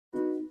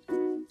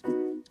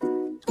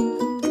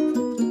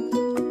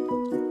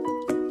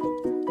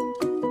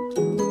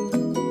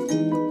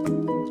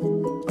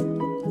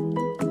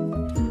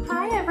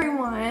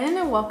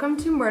welcome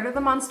to Murder the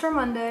Monster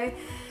Monday.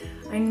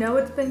 I know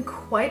it's been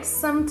quite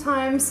some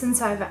time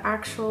since I've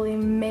actually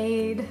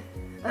made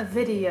a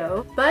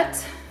video,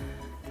 but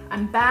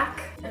I'm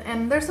back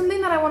and there's something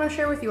that I want to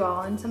share with you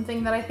all and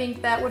something that I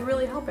think that would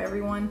really help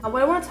everyone.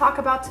 What I want to talk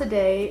about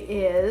today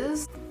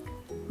is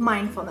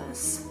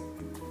mindfulness.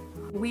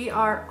 We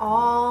are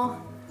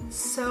all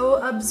so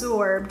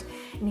absorbed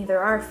in either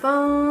our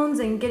phones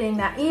and getting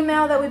that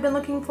email that we've been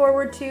looking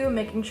forward to,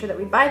 making sure that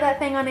we buy that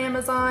thing on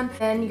Amazon,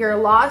 and you're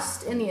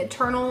lost in the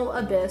eternal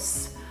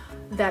abyss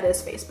that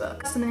is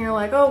Facebook. And then you're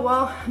like, oh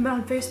well, I've been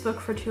on Facebook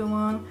for too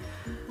long,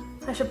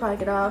 I should probably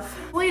get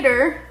off.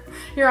 Later,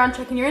 you're on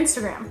checking your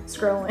Instagram,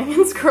 scrolling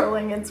and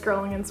scrolling and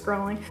scrolling and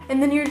scrolling,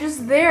 and then you're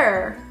just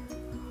there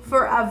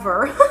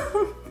forever.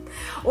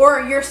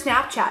 Or you're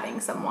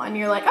Snapchatting someone,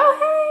 you're like, oh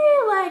hey,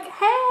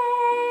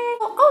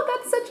 oh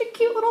that's such a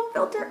cute little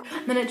filter.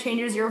 And then it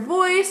changes your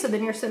voice, so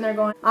then you're sitting there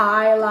going,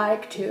 I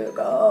like to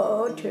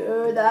go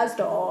to the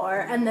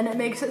store. And then it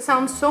makes it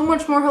sound so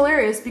much more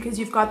hilarious because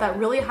you've got that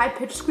really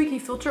high-pitched squeaky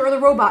filter or the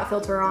robot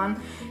filter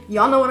on.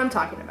 Y'all know what I'm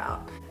talking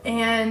about.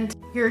 And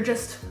you're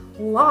just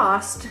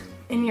lost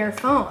in your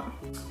phone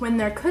when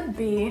there could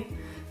be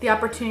the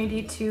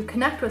opportunity to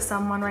connect with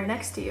someone right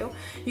next to you.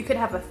 You could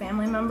have a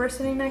family member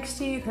sitting next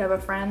to you, you could have a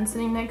friend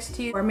sitting next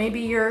to you, or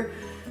maybe you're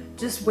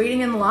just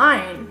waiting in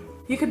line.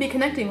 You could be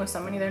connecting with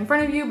someone either in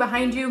front of you,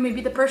 behind you,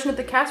 maybe the person at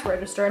the cash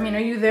register. I mean, are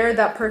you there,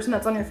 that person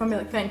that's on your phone, be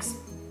like, thanks.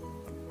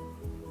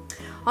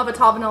 I'll have a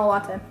tall vanilla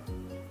latte.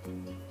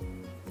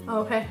 Oh,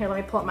 okay, here, let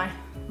me pull up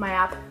my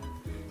app.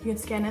 You can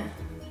scan it.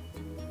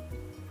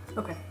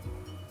 Okay.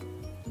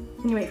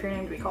 Can you wait for your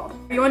name to be called?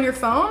 Are you on your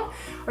phone?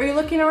 Or are you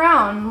looking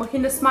around,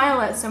 looking to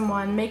smile at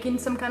someone, making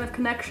some kind of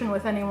connection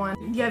with anyone?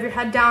 Do you have your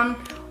head down,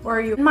 or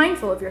are you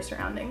mindful of your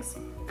surroundings?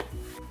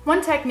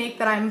 One technique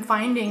that I'm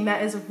finding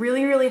that is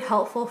really, really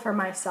helpful for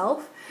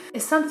myself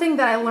is something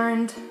that I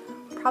learned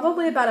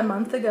probably about a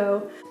month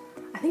ago.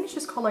 I think it's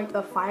just called like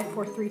the 5,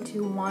 4, 3,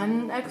 2,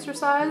 1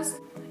 exercise.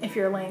 If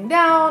you're laying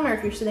down, or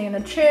if you're sitting in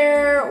a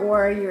chair,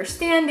 or you're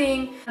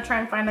standing, try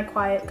and find a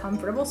quiet,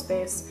 comfortable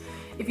space.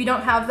 If you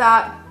don't have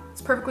that,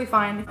 it's perfectly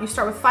fine. You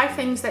start with 5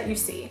 things that you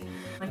see.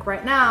 Like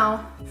right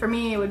now, for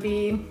me, it would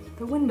be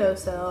the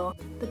windowsill,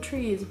 the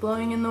trees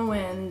blowing in the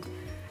wind,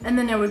 and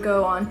then I would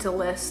go on to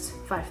list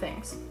 5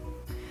 things.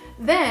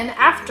 Then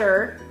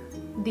after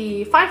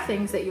the 5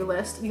 things that you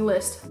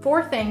list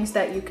 4 things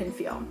that you can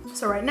feel.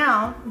 So right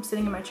now, I'm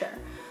sitting in my chair.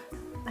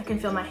 I can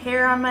feel my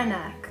hair on my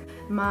neck,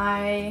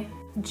 my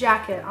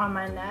jacket on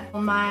my neck,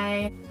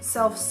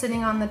 myself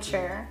sitting on the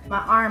chair, my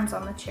arms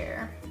on the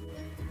chair.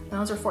 And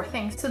those are 4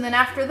 things. So then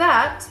after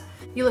that,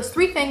 you list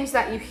 3 things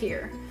that you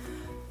hear.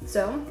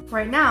 So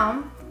right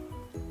now,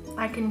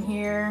 I can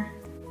hear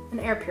an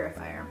air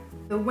purifier,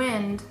 the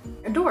wind,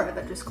 a door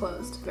that just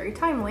closed, very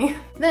timely.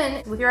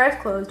 Then with your eyes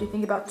closed, you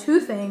think about 2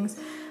 things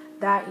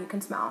that you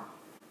can smell.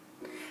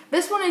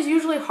 This one is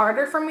usually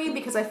harder for me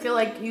because I feel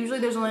like usually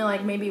there's only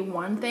like maybe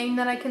 1 thing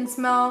that I can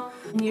smell.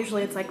 And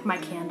usually it's like my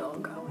candle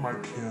going. My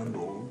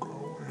candle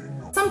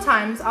going.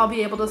 Sometimes I'll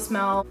be able to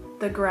smell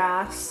the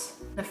grass,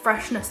 the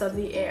freshness of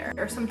the air,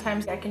 or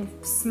sometimes I can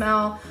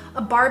smell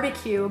a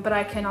barbecue, but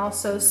I can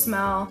also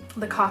smell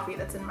the coffee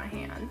that's in my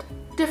hand.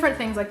 Different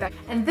things like that.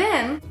 And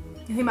then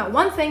you think about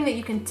 1 thing that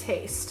you can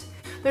taste.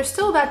 There's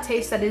still that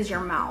taste that is your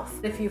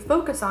mouth. If you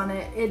focus on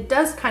it, it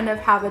does kind of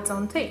have its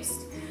own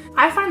taste.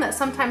 I find that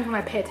sometimes when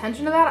I pay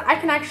attention to that, I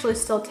can actually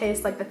still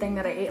taste like the thing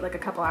that I ate like a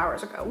couple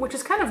hours ago, which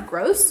is kind of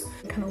gross,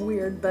 kind of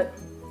weird, but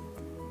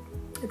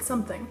it's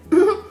something.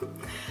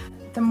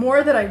 The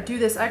more that I do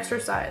this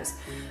exercise,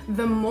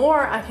 the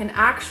more I can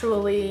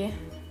actually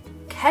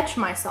catch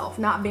myself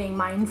not being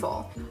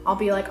mindful. I'll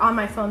be like on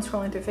my phone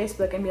scrolling through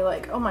Facebook and be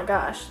like, oh my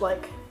gosh,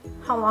 like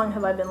how long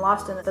have I been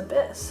lost in this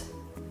abyss?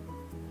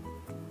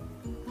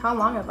 How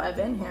long have I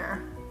been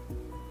here?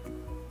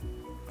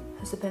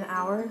 Has it been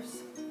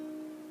hours?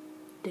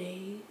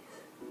 Days?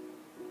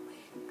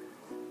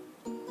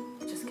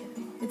 Weeks? Just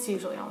kidding. It's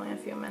usually only a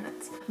few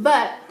minutes.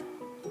 But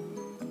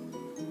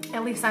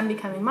at least I'm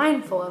becoming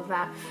mindful of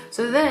that.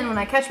 So then when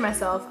I catch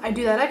myself, I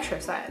do that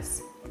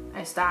exercise.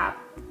 I stop,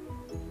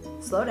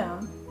 slow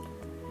down,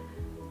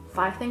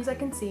 5 things I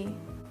can see,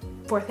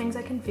 4 things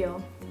I can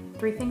feel,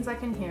 3 things I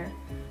can hear,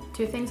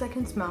 2 things I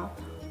can smell,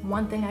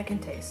 1 thing I can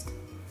taste.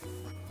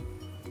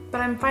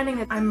 But I'm finding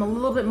that I'm a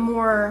little bit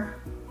more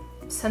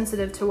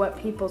sensitive to what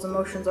people's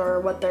emotions are, or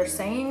what they're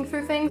saying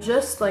through things,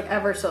 just like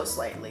ever so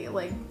slightly.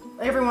 Like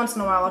every once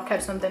in a while I'll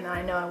catch something that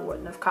I know I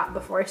wouldn't have caught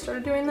before I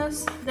started doing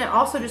this. And it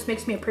also just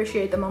makes me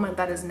appreciate the moment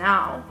that is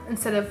now.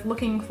 Instead of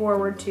looking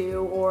forward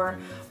to or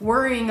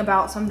worrying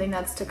about something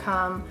that's to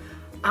come,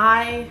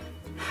 I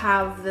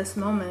have this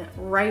moment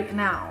right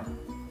now.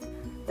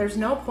 There's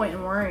no point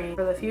in worrying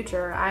for the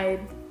future. I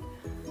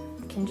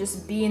can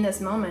just be in this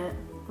moment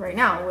right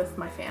now with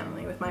my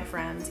family, with my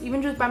friends,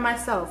 even just by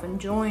myself,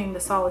 enjoying the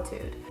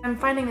solitude. I'm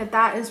finding that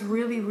that is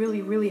really,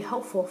 really, really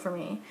helpful for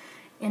me.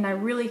 And I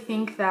really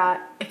think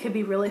that it could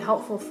be really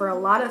helpful for a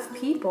lot of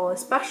people,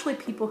 especially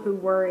people who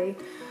worry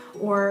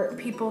or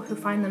people who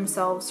find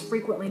themselves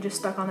frequently just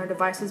stuck on their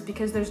devices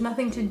because there's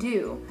nothing to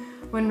do,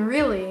 when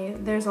really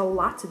there's a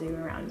lot to do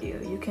around you.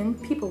 You can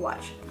people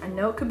watch. I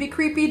know it could be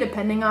creepy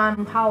depending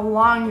on how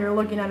long you're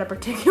looking at a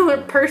particular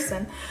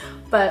person,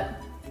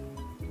 but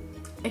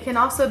it can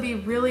also be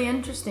really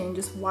interesting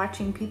just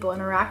watching people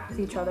interact with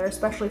each other,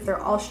 especially if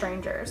they're all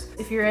strangers.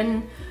 If you're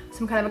in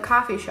some kind of a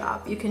coffee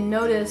shop, you can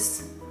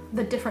notice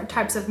the different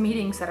types of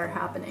meetings that are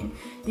happening.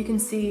 You can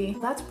see,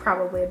 that's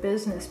probably a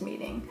business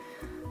meeting.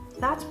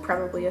 That's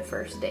probably a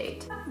first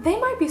date. They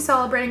might be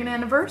celebrating an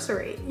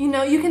anniversary. You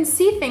know, you can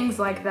see things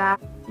like that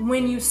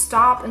when you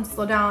stop and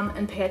slow down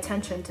and pay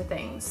attention to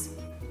things.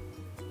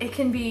 It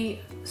can be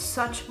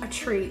such a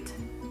treat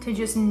to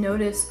just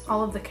notice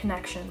all of the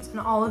connections and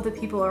all of the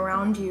people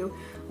around you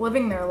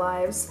living their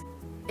lives.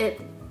 It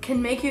can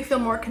make you feel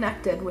more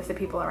connected with the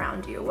people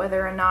around you,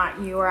 whether or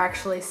not you are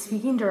actually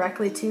speaking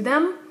directly to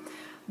them,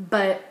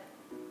 but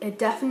it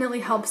definitely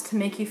helps to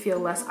make you feel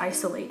less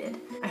isolated.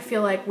 I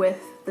feel like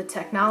with the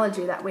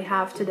technology that we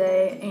have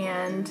today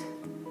and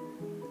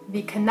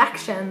the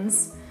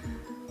connections,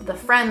 the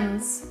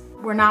friends,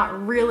 we're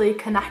not really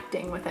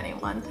connecting with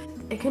anyone.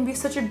 It can be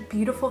such a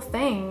beautiful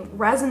thing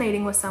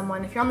resonating with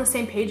someone. If you're on the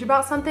same page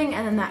about something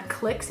and then that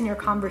clicks in your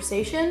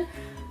conversation,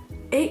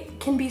 it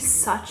can be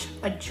such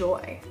a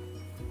joy.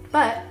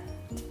 But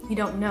you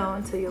don't know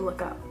until you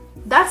look up.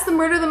 That's the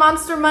Murder the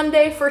Monster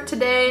Monday for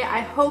today. I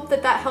hope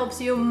that that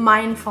helps you.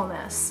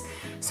 Mindfulness.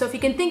 So if you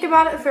can think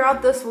about it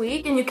throughout this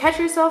week and you catch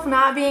yourself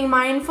not being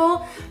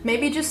mindful,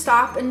 maybe just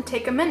stop and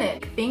take a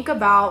minute. Think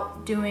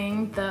about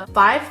doing the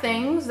 5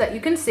 things that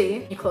you can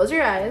see. You close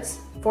your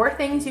eyes. 4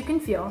 things you can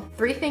feel,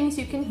 3 things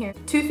you can hear,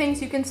 2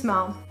 things you can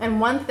smell, and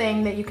 1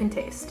 thing that you can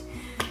taste.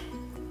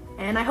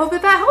 And I hope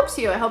that that helps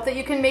you. I hope that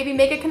you can maybe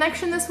make a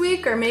connection this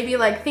week, or maybe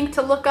like think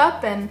to look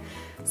up and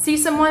see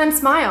someone and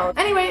smile.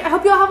 Anyway, I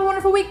hope you all have a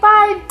wonderful week.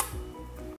 Bye!